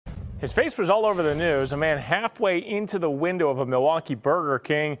His face was all over the news. A man halfway into the window of a Milwaukee Burger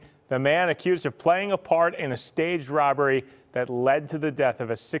King. The man accused of playing a part in a staged robbery that led to the death of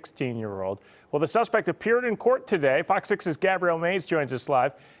a 16-year-old. Well, the suspect appeared in court today. Fox 6's Gabrielle Mays joins us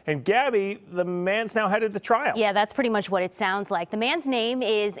live. And Gabby, the man's now headed to trial. Yeah, that's pretty much what it sounds like. The man's name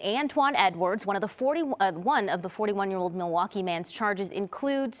is Antoine Edwards. One of the 41-year-old Milwaukee man's charges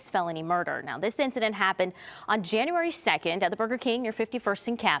includes felony murder. Now, this incident happened on January 2nd at the Burger King near 51st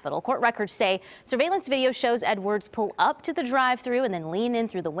and Capitol. Court records say surveillance video shows Edwards pull up to the drive-thru and then lean in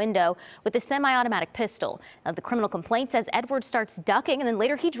through the window with a semi-automatic pistol. Now, the criminal complaint says Edwards starts ducking and then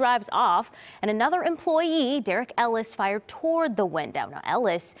later he drives off. And another employee, Derek Ellis, fired toward the window. Now,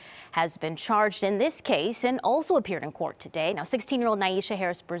 Ellis has been charged in this case and also appeared in court today. Now, 16-year-old Naisha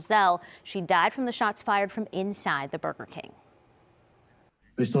Harris-Brazel, she died from the shots fired from inside the Burger King.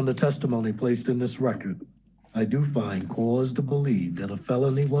 Based on the testimony placed in this record, I do find cause to believe that a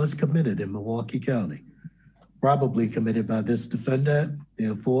felony was committed in Milwaukee County, probably committed by this defendant.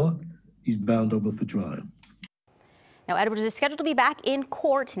 Therefore, he's bound over for trial. Now, Edwards is scheduled to be back in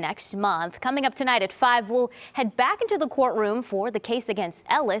court next month. Coming up tonight at 5, we'll head back into the courtroom for the case against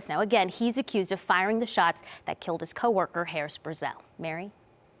Ellis. Now, again, he's accused of firing the shots that killed his coworker, Harris-Brazel. Mary?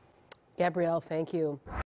 Gabrielle, thank you.